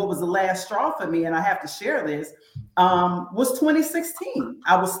finally, what was the last straw for me, and I have to share this, was 2016.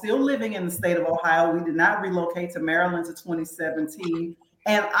 I was still living in the state of Ohio. We did not relocate to Maryland to 2017.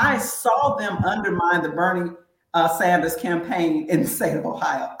 And I saw them undermine the Bernie Sanders campaign in the state of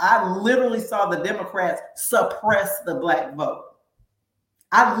Ohio. I literally saw the Democrats suppress the Black vote.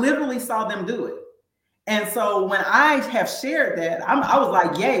 I literally saw them do it. And so when I have shared that, I was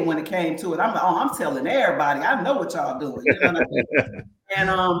like, yay, when it came to it. I'm telling everybody, I know what y'all doing. You know what I mean? And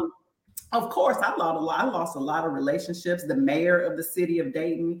of course, I lost a lot of relationships. The mayor of the city of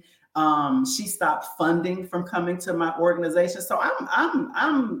Dayton, she stopped funding from coming to my organization. So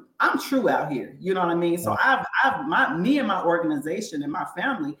I'm true out here. You know what I mean? So me and my organization and my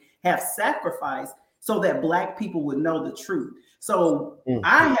family have sacrificed so that Black people would know the truth. So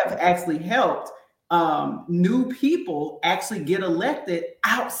I have actually helped new people actually get elected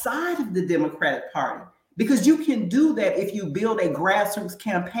outside of the Democratic Party, because you can do that if you build a grassroots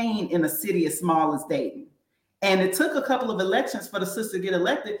campaign in a city as small as Dayton. And it took a couple of elections for the sister to get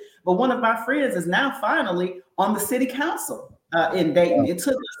elected, but one of my friends is now finally on the city council in Dayton. It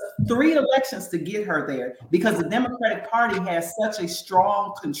took 3 elections to get her there because the Democratic Party has such a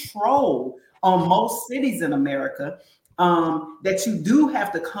strong control on most cities in America that you do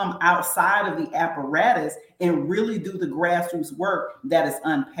have to come outside of the apparatus and really do the grassroots work that is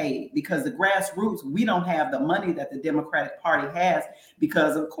unpaid, because the grassroots, we don't have the money that the Democratic Party has,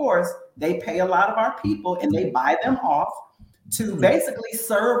 because of course they pay a lot of our people and they buy them off to basically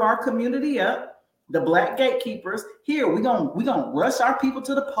serve our community up. The Black gatekeepers here, we gonna rush our people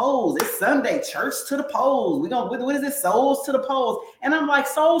to the polls. It's Sunday, church to the polls. What is it? Souls to the polls. And I'm like,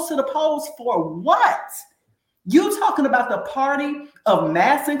 souls to the polls for what? You talking about the party of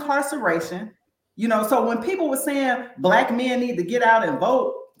mass incarceration. You know, so when people were saying Black men need to get out and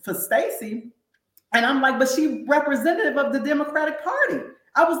vote for Stacey, and I'm like, but she representative of the Democratic Party.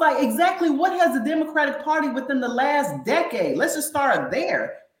 I was like, exactly what has the Democratic Party within the last decade? Let's just start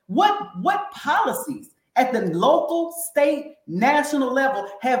there. What policies at the local, state, national level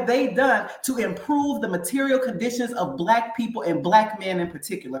have they done to improve the material conditions of Black people and Black men in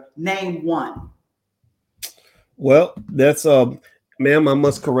particular? Name one. Well, that's ma'am, I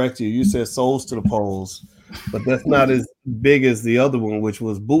must correct you. You said souls to the polls, but that's not as big as the other one, which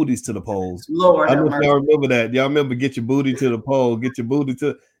was booties to the polls. Lord, I don't know if y'all remember that. Y'all remember get your booty to the poll, get your booty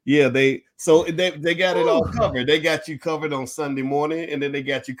to they got it all covered. They got you covered on Sunday morning, and then they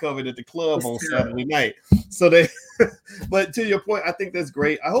got you covered at the club on Saturday night. So they but to your point, I think that's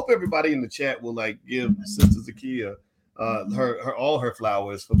great. I hope everybody in the chat will like give Sister Zakiya her all her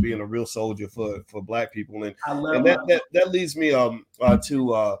flowers for being a real soldier for Black people, and that leads me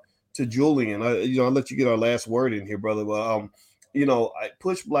to Julian. I'll let you get our last word in here, brother. But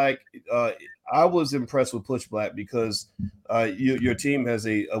Push Black. I was impressed with Push Black because your team has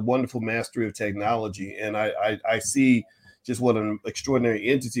a wonderful mastery of technology, and I see just what an extraordinary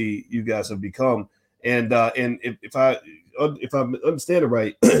entity you guys have become. And if I understand it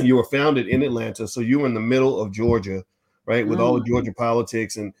right, you were founded in Atlanta, so you were in the middle of Georgia, right, with all the Georgia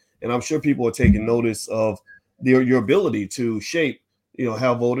politics, and I'm sure people are taking notice of your ability to shape,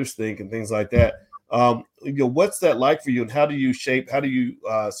 how voters think and things like that. What's that like for you, and how do you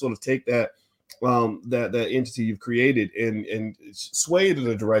sort of take that that entity you've created and sway it in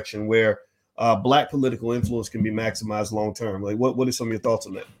a direction where Black political influence can be maximized long term? Like, what are some of your thoughts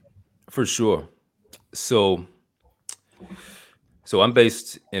on that? For sure. So I'm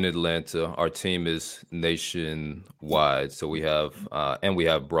based in Atlanta. Our team is nationwide. So we have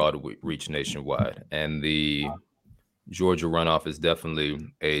broad reach nationwide. And the Georgia runoff is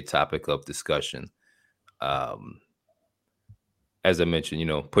definitely a topic of discussion. As I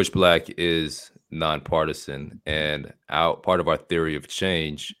mentioned, Push Black is nonpartisan. And part of our theory of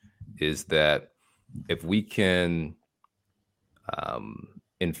change is that if we can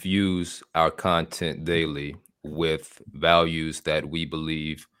infuse our content daily with values that we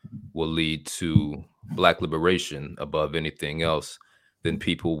believe will lead to Black liberation above anything else, then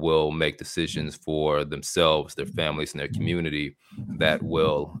people will make decisions for themselves, their families, and their community that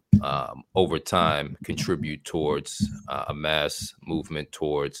will, over time, contribute towards a mass movement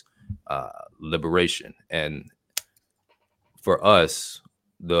towards liberation. And for us,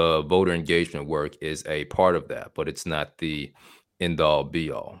 the voter engagement work is a part of that, but it's not the end-all,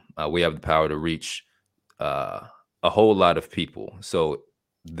 be-all. We have the power to reach a whole lot of people. So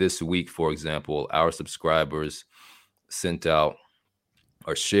this week, for example, our subscribers sent out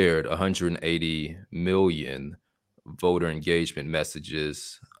or shared 180 million voter engagement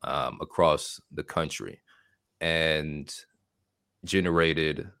messages across the country, and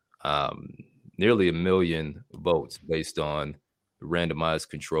generated nearly 1 million votes based on randomized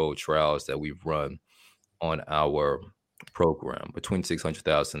controlled trials that we've run on our program, between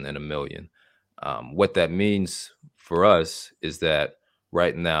 600,000 and 1 million. What that means for us is that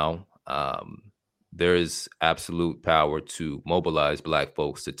right now, there is absolute power to mobilize Black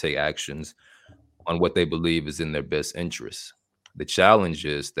folks to take actions on what they believe is in their best interests. The challenge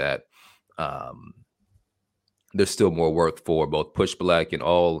is that there's still more work for both Push Black and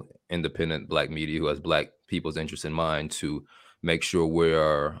all independent Black media who has Black people's interests in mind to make sure we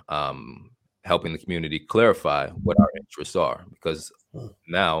are helping the community clarify what our interests are. Because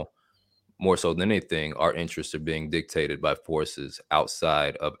now, more so than anything, our interests are being dictated by forces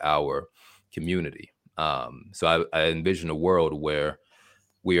outside of our community. So I envision a world where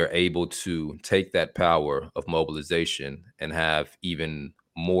we are able to take that power of mobilization and have even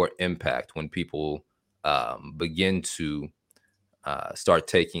more impact when people begin to start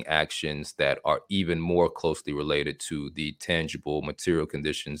taking actions that are even more closely related to the tangible material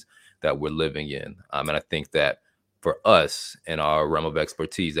conditions that we're living in. And I think that for us in our realm of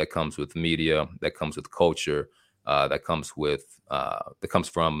expertise, that comes with media, that comes with culture, that comes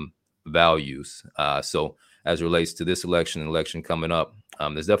from values. So as it relates to this election coming up,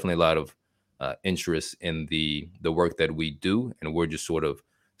 there's definitely a lot of interest in the work that we do, and we're just sort of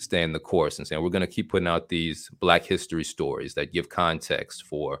staying the course and saying we're going to keep putting out these Black history stories that give context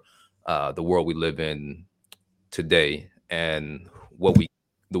for the world we live in today and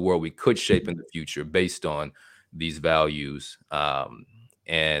the world we could shape in the future based on these values.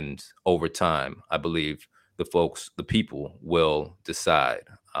 And over time, I believe the people will decide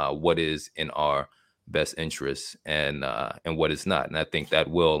what is in our best interests and what is not. And I think that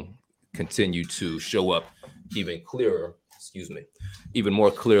will continue to show up even clearer, even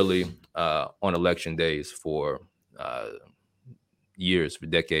more clearly on election days for years, for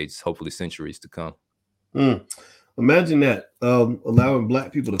decades, hopefully centuries to come. Imagine that, allowing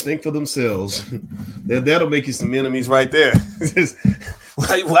Black people to think for themselves. That'll make you some enemies right there.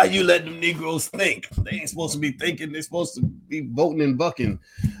 Why you let them Negroes think? They ain't supposed to be thinking. They're supposed to be voting and bucking.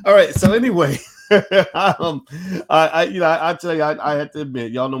 All right. So anyway, I tell you, I have to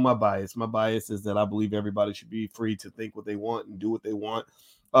admit, y'all know my bias. My bias is that I believe everybody should be free to think what they want and do what they want,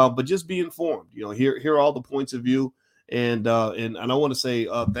 but just be informed. Hear all the points of view. And I want to say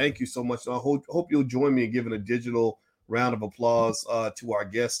thank you so much. I hope you'll join me in giving a digital round of applause to our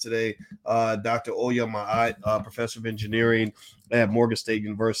guest today, Dr. Oya Ma'at, professor of engineering at Morgan State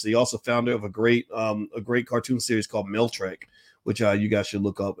University, also founder of a great cartoon series called Meltrek, which you guys should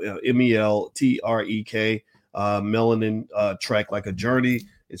look up. MELTREK, Melanin Trek, like a journey.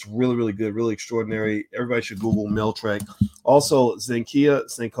 It's really, really good, really extraordinary. Everybody should Google Meltrek. Also, Zenkia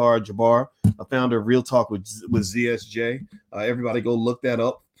Sankar Jabbar, a founder of Real Talk with ZSJ. Everybody go look that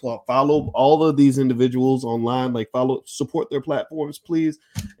up. Follow all of these individuals online. Support their platforms, please.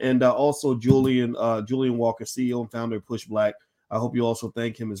 And also Julian Walker, CEO and founder of Push Black. I hope you also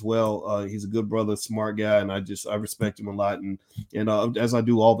thank him as well. He's a good brother, smart guy, and I respect him a lot. And as I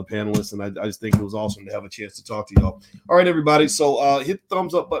do all the panelists, and I just think it was awesome to have a chance to talk to y'all. All right, everybody. So hit the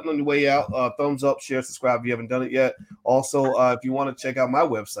thumbs up button on the way out. Thumbs up, share, subscribe if you haven't done it yet. Also, if you want to check out my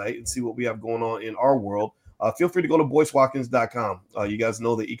website and see what we have going on in our world, feel free to go to BoyceWatkins.com. You guys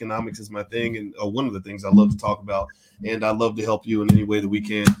know that economics is my thing and one of the things I love to talk about. And I love to help you in any way that we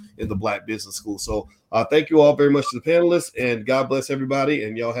can in the Black Business School. So thank you all very much to the panelists, and God bless everybody.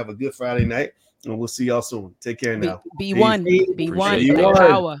 And y'all have a good Friday night, and we'll see y'all soon. Take care now. Be one. Be one. Be one.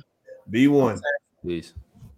 Power. Be one. Peace.